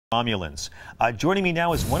Romulans. Joining me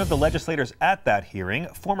now is one of the legislators at that hearing,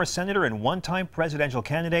 former senator and one-time presidential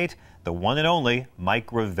candidate, the one and only Mike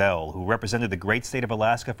Gravel, who represented the great state of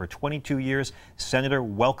Alaska for 22 years. Senator,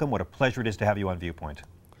 welcome. What a pleasure it is to have you on Viewpoint.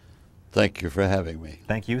 Thank you for having me.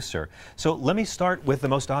 Thank you, sir. So let me start with the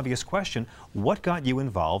most obvious question. What got you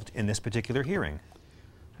involved in this particular hearing?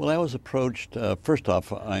 Well, I was approached, first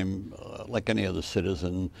off, I'm like any other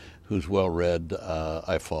citizen who's well-read.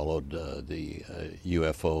 I followed the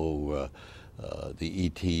UFO, the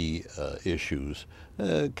ET issues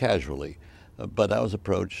casually. But I was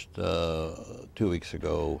approached 2 weeks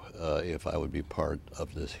ago if I would be part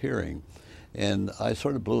of this hearing. And I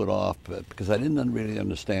sort of blew it off because I didn't really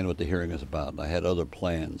understand what the hearing is about. I had other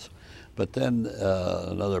plans. But then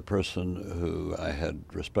another person who I had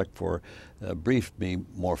respect for briefed me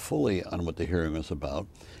more fully on what the hearing was about.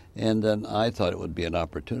 And then I thought it would be an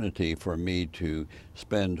opportunity for me to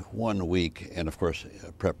spend 1 week, and of course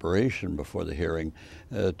preparation before the hearing,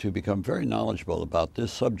 to become very knowledgeable about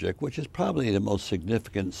this subject, which is probably the most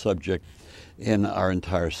significant subject in our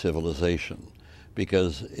entire civilization,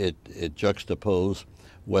 because it juxtaposes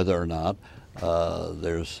whether or not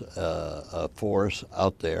there's a force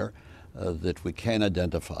out there that we can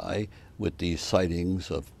identify with these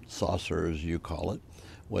sightings of saucers, you call it,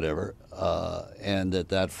 whatever, and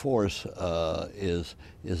that force is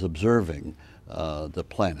observing the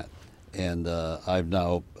planet. And I've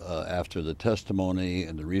now, after the testimony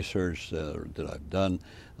and the research that I've done,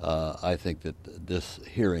 I think that this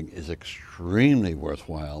hearing is extremely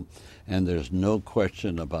worthwhile, and there's no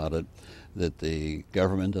question about it that the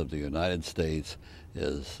government of the United States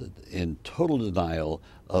is in total denial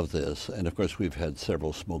of this. And of course, we've had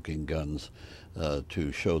several smoking guns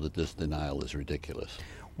to show that this denial is ridiculous.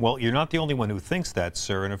 Well, you're not the only one who thinks that,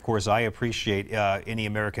 sir, and of course I appreciate any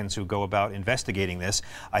Americans who go about investigating this.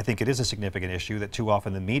 I think it is a significant issue that too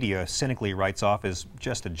often the media cynically writes off as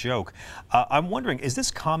just a joke. I'm wondering, is this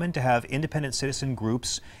common to have independent citizen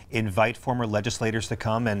groups invite former legislators to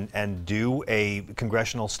come and do a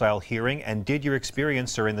congressional-style hearing? And did your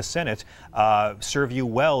experience, sir, in the Senate serve you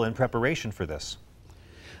well in preparation for this?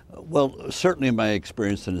 Well, certainly my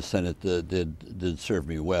experience in the Senate did serve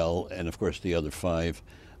me well, and of course the other 5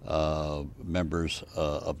 members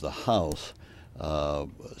of the House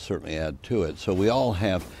certainly add to it. So we all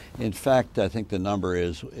have, in fact, I think the number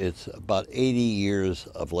is, it's about 80 years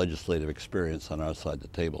of legislative experience on our side of the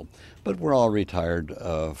table. But we're all retired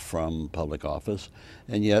from public office,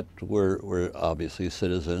 and yet we're obviously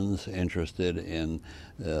citizens interested in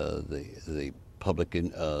the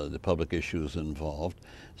public issues involved.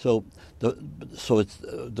 So it's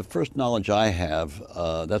the first knowledge I have,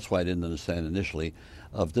 that's why I didn't understand initially,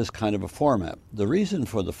 of this kind of a format. The reason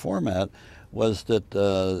for the format was that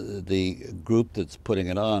the group that's putting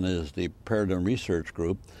it on is the Paradigm Research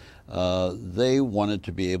Group. They wanted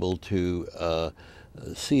to be able to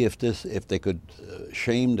see if they could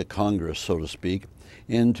shame the Congress, so to speak,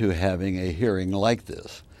 into having a hearing like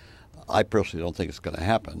this. I personally don't think it's going to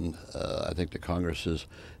happen. I think the Congress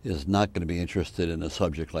is not going to be interested in a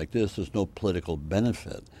subject like this. There's no political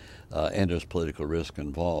benefit, and there's political risk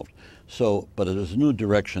involved. So, but there's a new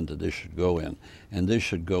direction that this should go in, and this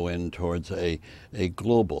should go in towards a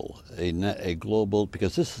global,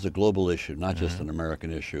 because this is a global issue, not just an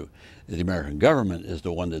American issue. The American government is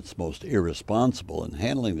the one that's most irresponsible in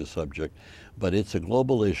handling the subject, but it's a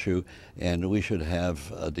global issue, and we should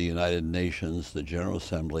have the United Nations, the General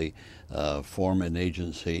Assembly, form an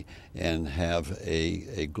agency and have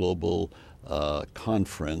a global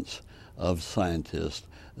conference of scientists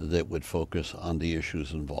that would focus on the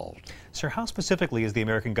issues involved. Sir, how specifically is the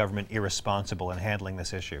American government irresponsible in handling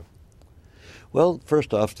this issue? Well,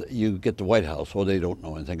 first off, you get the White House. Well, they don't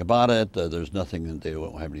know anything about it. There's nothing, they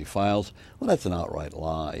don't have any files. Well, that's an outright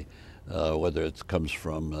lie. Whether it comes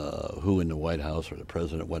from who in the White House or the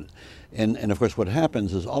president. And of course what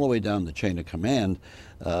happens is all the way down the chain of command,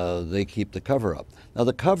 they keep the cover-up. Now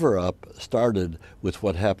the cover-up started with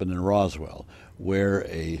what happened in Roswell, where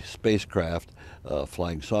a spacecraft,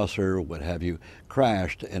 flying saucer, what have you,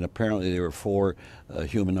 crashed, and apparently there were 4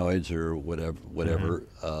 humanoids or whatever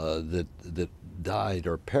that died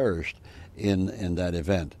or perished in that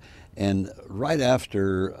event. And right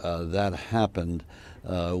after that happened,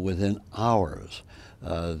 within hours,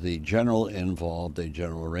 the general involved, the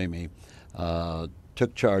General Ramey,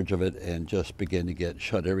 took charge of it and just began to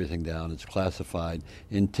shut everything down. It's classified,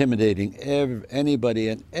 intimidating anybody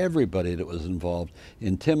and everybody that was involved,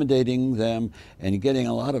 intimidating them and getting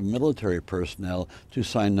a lot of military personnel to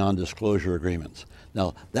sign non-disclosure agreements.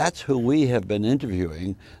 Now, that's who we have been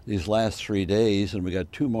interviewing these last 3 days, and we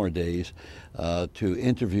got 2 more days to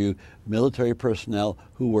interview military personnel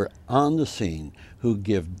who were on the scene, who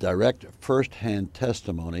give direct first-hand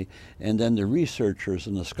testimony, and then the researchers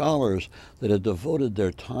and the scholars that have devoted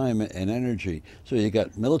their time and energy. So you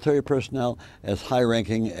got military personnel as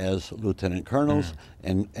high-ranking as lieutenant colonels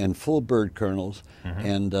and full bird colonels,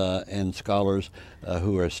 and scholars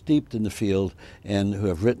who are steeped in the field and who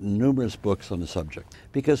have written numerous books on the subject.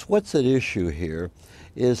 Because what's at issue here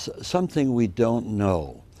is something we don't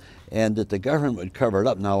know, and that the government would cover it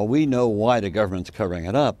up. Now, we know why the government's covering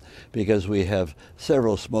it up, because we have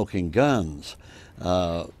several smoking guns.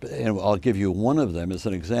 And I'll give you one of them as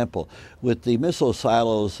an example. With the missile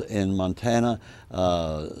silos in Montana,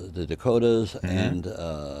 the Dakotas, and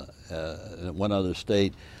one other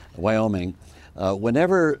state, Wyoming,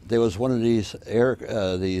 whenever there was one of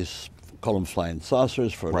these call them flying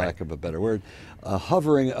saucers, for lack of a better word,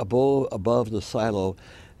 hovering above the silo,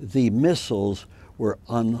 the missiles were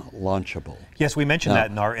unlaunchable. Yes, we mentioned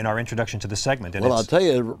that in our introduction to the segment. And well, I'll tell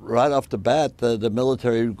you right off the bat, the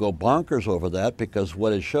military would go bonkers over that, because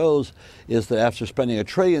what it shows is that after spending $1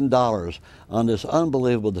 trillion on this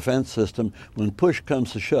unbelievable defense system, when push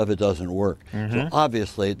comes to shove, it doesn't work. So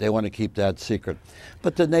obviously, they want to keep that secret.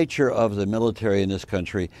 But the nature of the military in this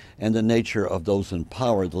country and the nature of those in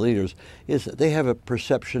power, the leaders, is that they have a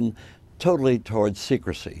perception totally towards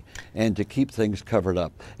secrecy and to keep things covered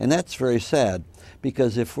up. And that's very sad,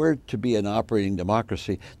 because if we're to be an operating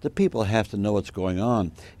democracy, the people have to know what's going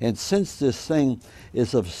on. And since this thing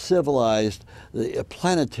is of civilized,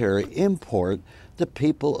 planetary import, the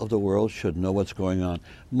people of the world should know what's going on.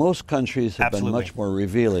 Most countries have been much more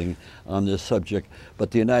revealing on this subject,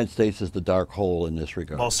 but the United States is the dark hole in this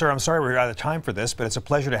regard. Well, sir, I'm sorry we're out of time for this, but it's a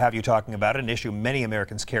pleasure to have you talking about it, an issue many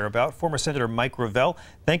Americans care about. Former Senator Mike Gravel,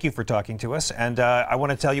 thank you for talking to us, and I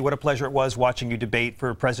want to tell you what a pleasure it was watching you debate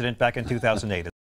for president back in 2008.